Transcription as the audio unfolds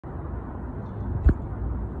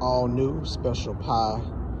all new Special Pi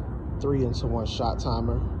 3-in-1 shot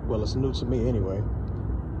timer. Well, it's new to me anyway.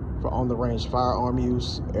 For on-the-range firearm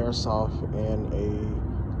use, airsoft, and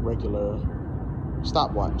a regular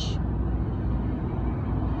stopwatch.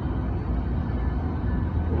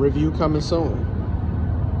 Review coming soon.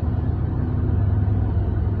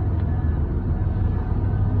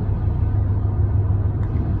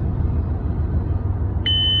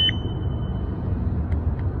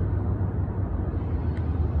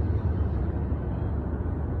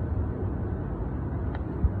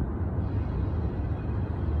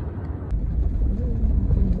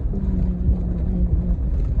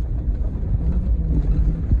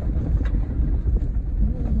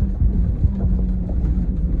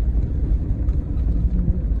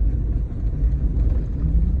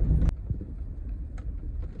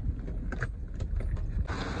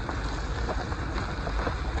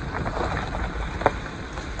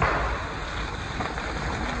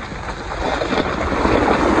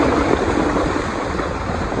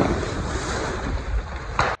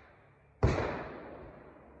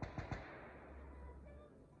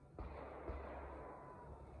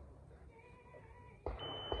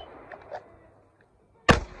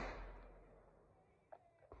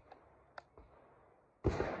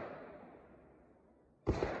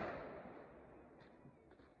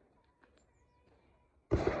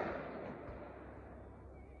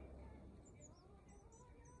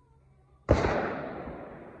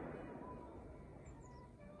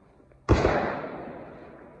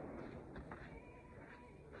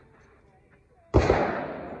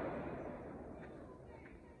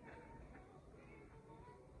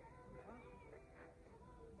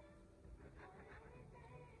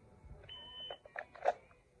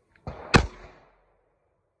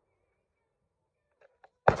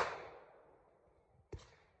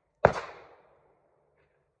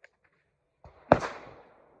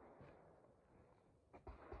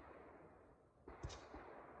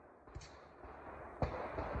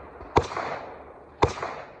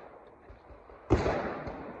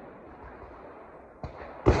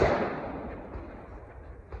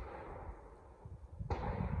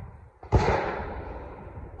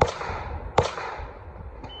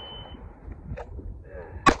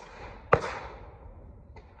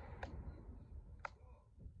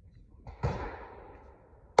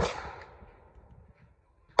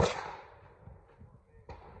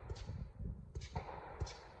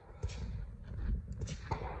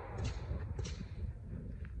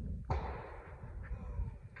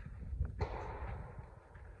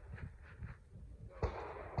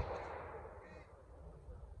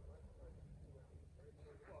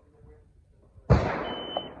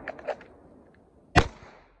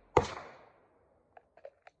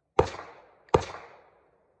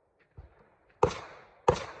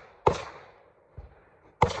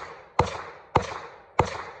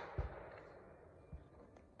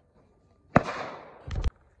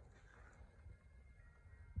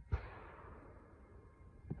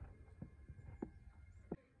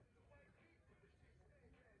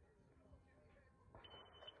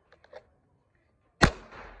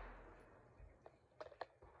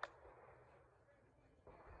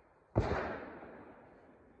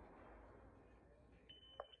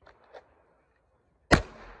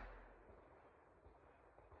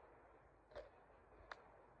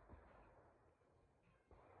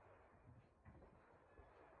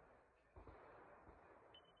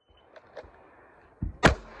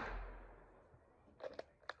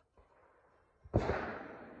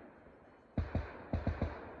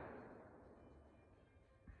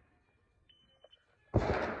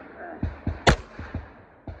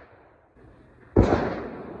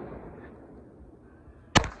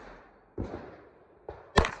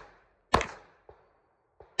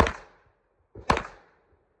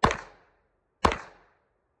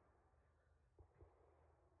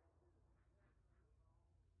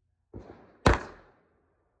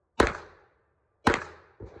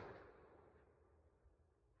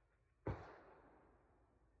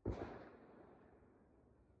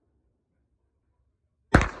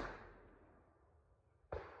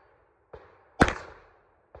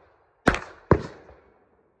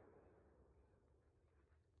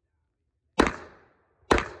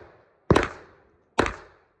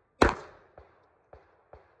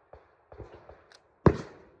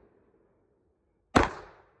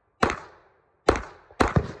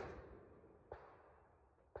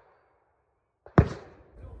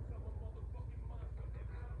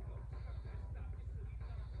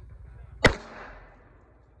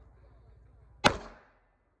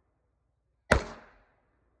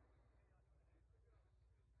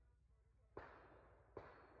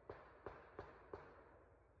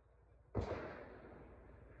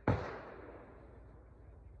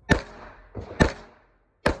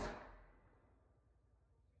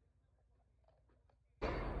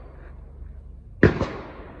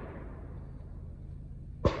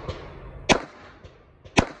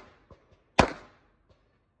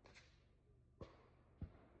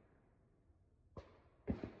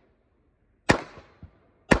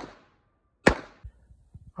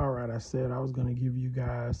 right, I said I was gonna give you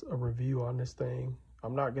guys a review on this thing.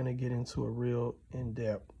 I'm not gonna get into a real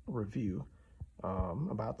in-depth review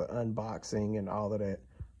about the unboxing and all of that,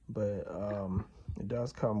 but it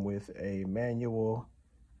does come with a manual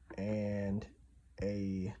and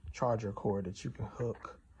a charger cord that you can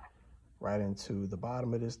hook right into the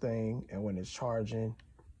bottom of this thing, and when it's charging,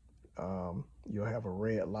 you'll have a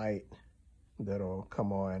red light that'll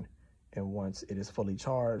come on, and once it is fully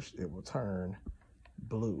charged, it will turn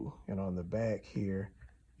blue. And on the back here,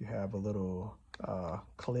 you have a little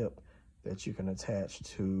clip that you can attach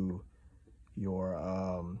to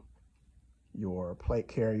your plate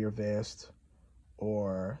carrier vest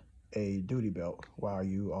or a duty belt while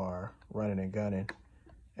you are running and gunning.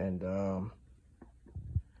 And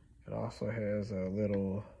it also has a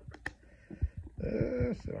little,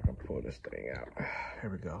 let's see if I can pull this thing out. Here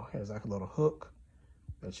we go. It has like a little hook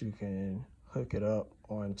that you can hook it up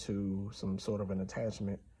onto some sort of an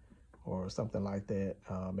attachment or something like that.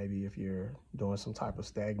 Maybe if you're doing some type of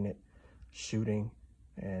stagnant shooting.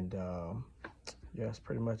 And yeah, that's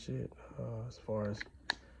pretty much it as far as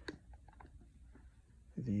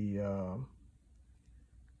the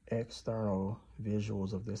external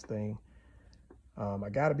visuals of this thing. I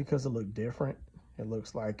got it because it looked different. It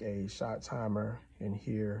looks like a shot timer. In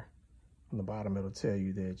here on the bottom, it'll tell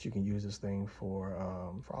you that you can use this thing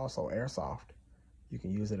for also airsoft. You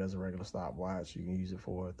can use it as a regular stopwatch. You can use it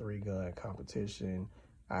for a 3-gun competition,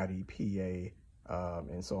 IDPA,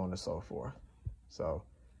 and so on and so forth. So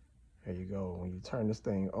there you go. When you turn this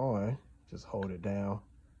thing on, just hold it down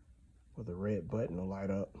with a red button to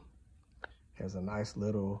light up. It has a nice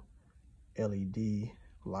little LED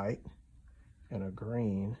light and a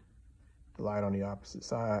green light on the opposite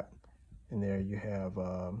side. And there you have,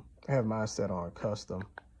 I have mine set on custom.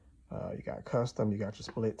 You got custom, you got your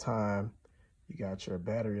split time, you got your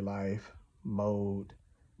battery life mode,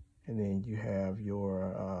 and then you have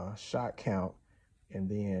your shot count, and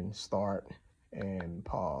then start and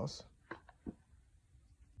pause.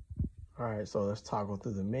 All right, so let's toggle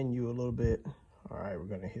through the menu a little bit. All right, we're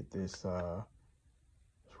gonna hit this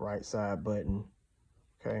right side button,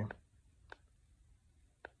 okay?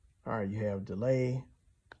 All right, you have delay,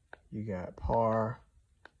 you got par,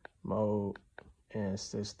 mode, and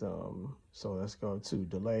system. So let's go to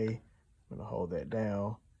delay. I'm gonna hold that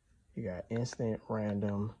down. You got instant,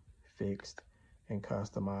 random, fixed, and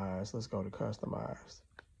customized. Let's go to customized.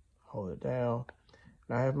 Hold it down.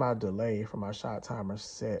 Now I have my delay for my shot timer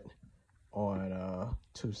set on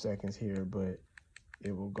 2 seconds here, but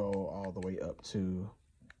it will go all the way up to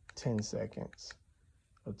 10 seconds.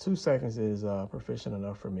 2 seconds is proficient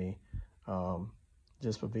enough for me.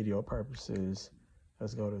 Just for video purposes,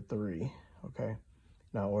 let's go to 3, okay?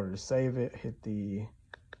 Now in order to save it, hit the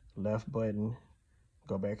left button,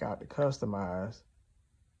 go back out to customize,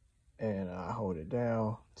 and I hold it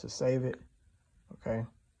down to save it, okay?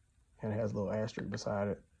 And it has a little asterisk beside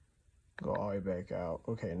it. Go all the way back out.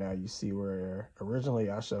 Okay, now you see where originally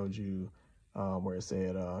I showed you where it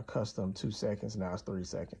said custom 2 seconds, now it's 3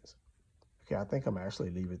 seconds. Okay, I think I'm actually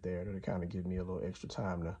leave it there to kind of give me a little extra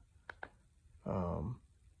time to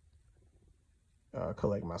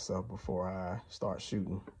collect myself before I start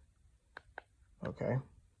shooting. Okay,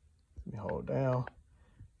 let me hold down.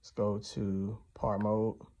 Let's go to par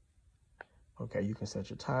mode. Okay, you can set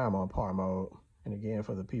your time on par mode. And again,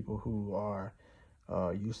 for the people who are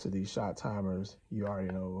used to these shot timers, you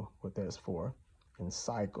already know what that's for. And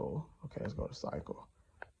cycle, okay, let's go to cycle.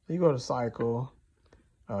 So you go to cycle,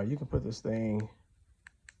 you can put this thing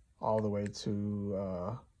all the way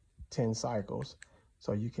to 10 cycles.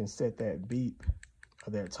 So you can set that beep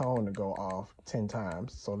or that tone to go off 10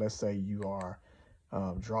 times. So let's say you are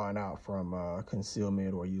drawing out from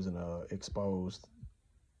concealment or using a exposed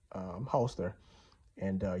holster,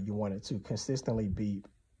 and you want it to consistently beep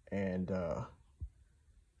and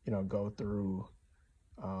you know, go through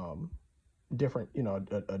different, you know,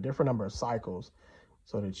 a different number of cycles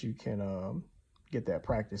so that you can get that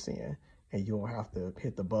practice in, and you won't have to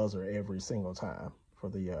hit the buzzer every single time for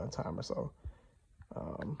the timer. So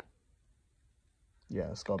yeah,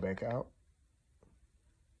 let's go back out.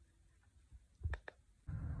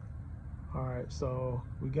 All right, so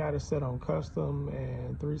we got it set on custom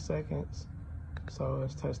and 3 seconds. So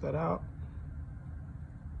let's test that out.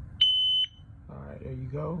 All right, there you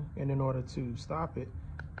go. And in order to stop it,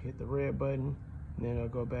 hit the red button, and then it'll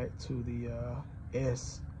go back to the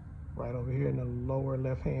S right over here in the lower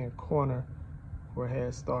left-hand corner where it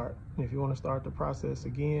has start. And if you want to start the process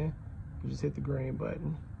again, you just hit the green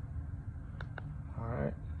button. All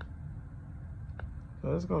right. So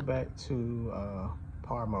let's go back to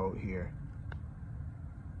par mode here.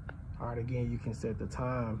 All right, again, you can set the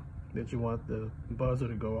time that you want the buzzer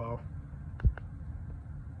to go off.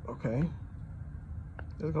 Okay,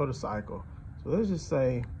 let's go to cycle. So let's just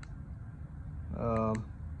say I'm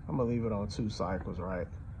gonna leave it on 2 cycles, right?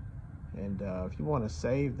 And if you want to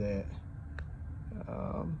save that,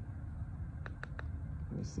 let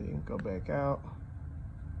me see, go back out.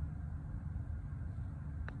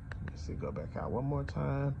 Let me see, go back out one more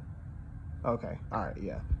time. Okay, all right,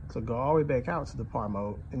 yeah. So go all the way back out to the par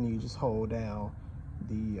mode, and you just hold down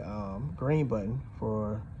the green button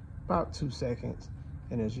for about 2 seconds.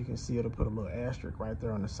 And as you can see, it'll put a little asterisk right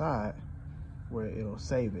there on the side where it'll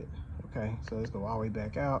save it. Okay, so let's go all the way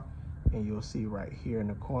back out, and you'll see right here in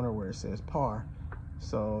the corner where it says par.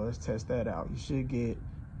 So let's test that out. You should get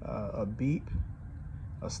a beep,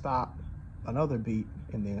 a stop, another beep,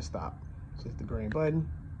 and then stop. So hit the green button.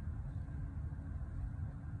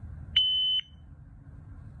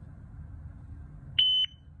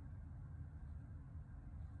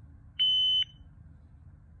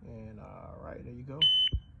 And all right, there you go.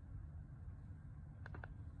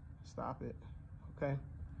 Stop it. Okay.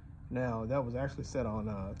 Now that was actually set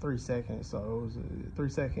on 3 seconds, so it was a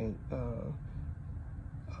 3-second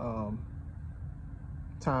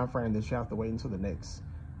time frame that you have to wait until the next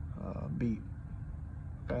beep.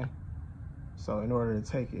 Okay. So in order to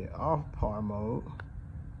take it off par mode,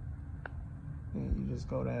 and you just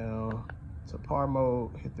go down to par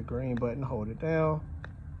mode, hit the green button, hold it down,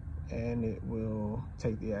 and it will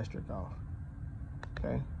take the asterisk off.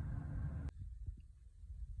 Okay.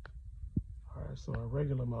 All right, so in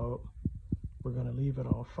regular mode, we're gonna leave it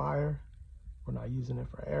on fire. We're not using it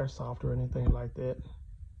for airsoft or anything like that.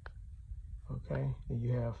 Okay, and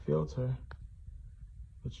you have filter,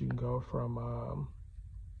 but you can go from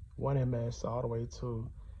 1 ms all the way to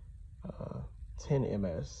 10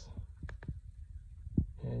 ms.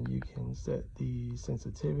 And you can set the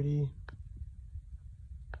sensitivity.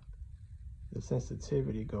 The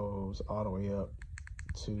sensitivity goes all the way up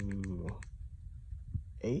to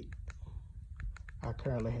 8. I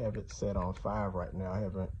currently have it set on 5 right now. I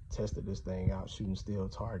haven't tested this thing out shooting still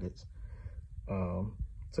targets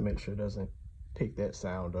to make sure it doesn't pick that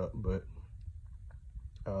sound up, but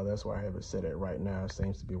that's where I have it set at right now. It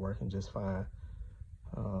seems to be working just fine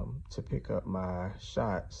to pick up my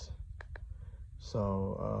shots.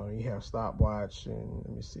 So you have stopwatch, and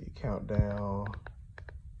let me see, countdown.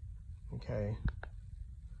 Okay,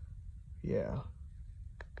 yeah.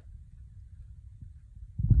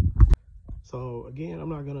 So again, I'm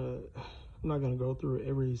not gonna go through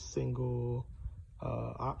every single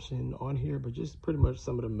option on here, but just pretty much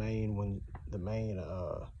some of the main ones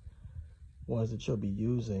that you'll be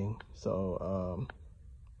using. So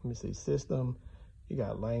let me see, system. You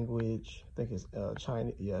got language. I think it's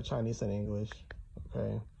Chinese, yeah, Chinese and English.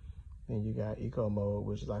 Okay, then you got eco mode,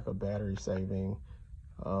 which is like a battery saving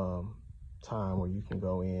time where you can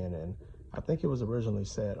go in, and I think it was originally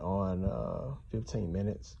set on 15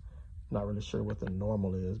 minutes. Not really sure what the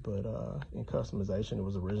normal is, but in customization, it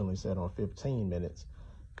was originally set on 15 minutes.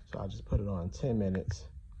 So I just put it on 10 minutes,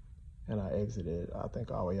 and I exited, I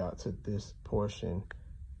think, all the way out to this portion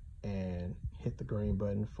and hit the green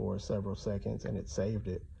button for several seconds, and it saved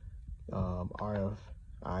it.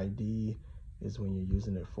 RFID is when you're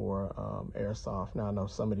using it for airsoft. Now, I know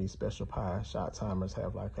some of these Special Pi shot timers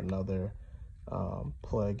have like another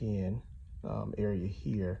plug-in area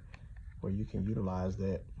here where you can utilize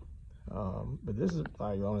that. But this is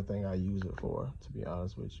like the only thing I use it for, to be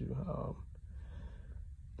honest with you.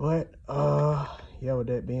 Yeah, with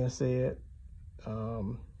that being said,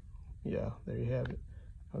 yeah, there you have it.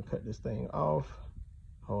 I'll cut this thing off,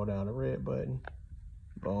 hold down the red button,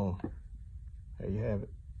 boom, there you have it.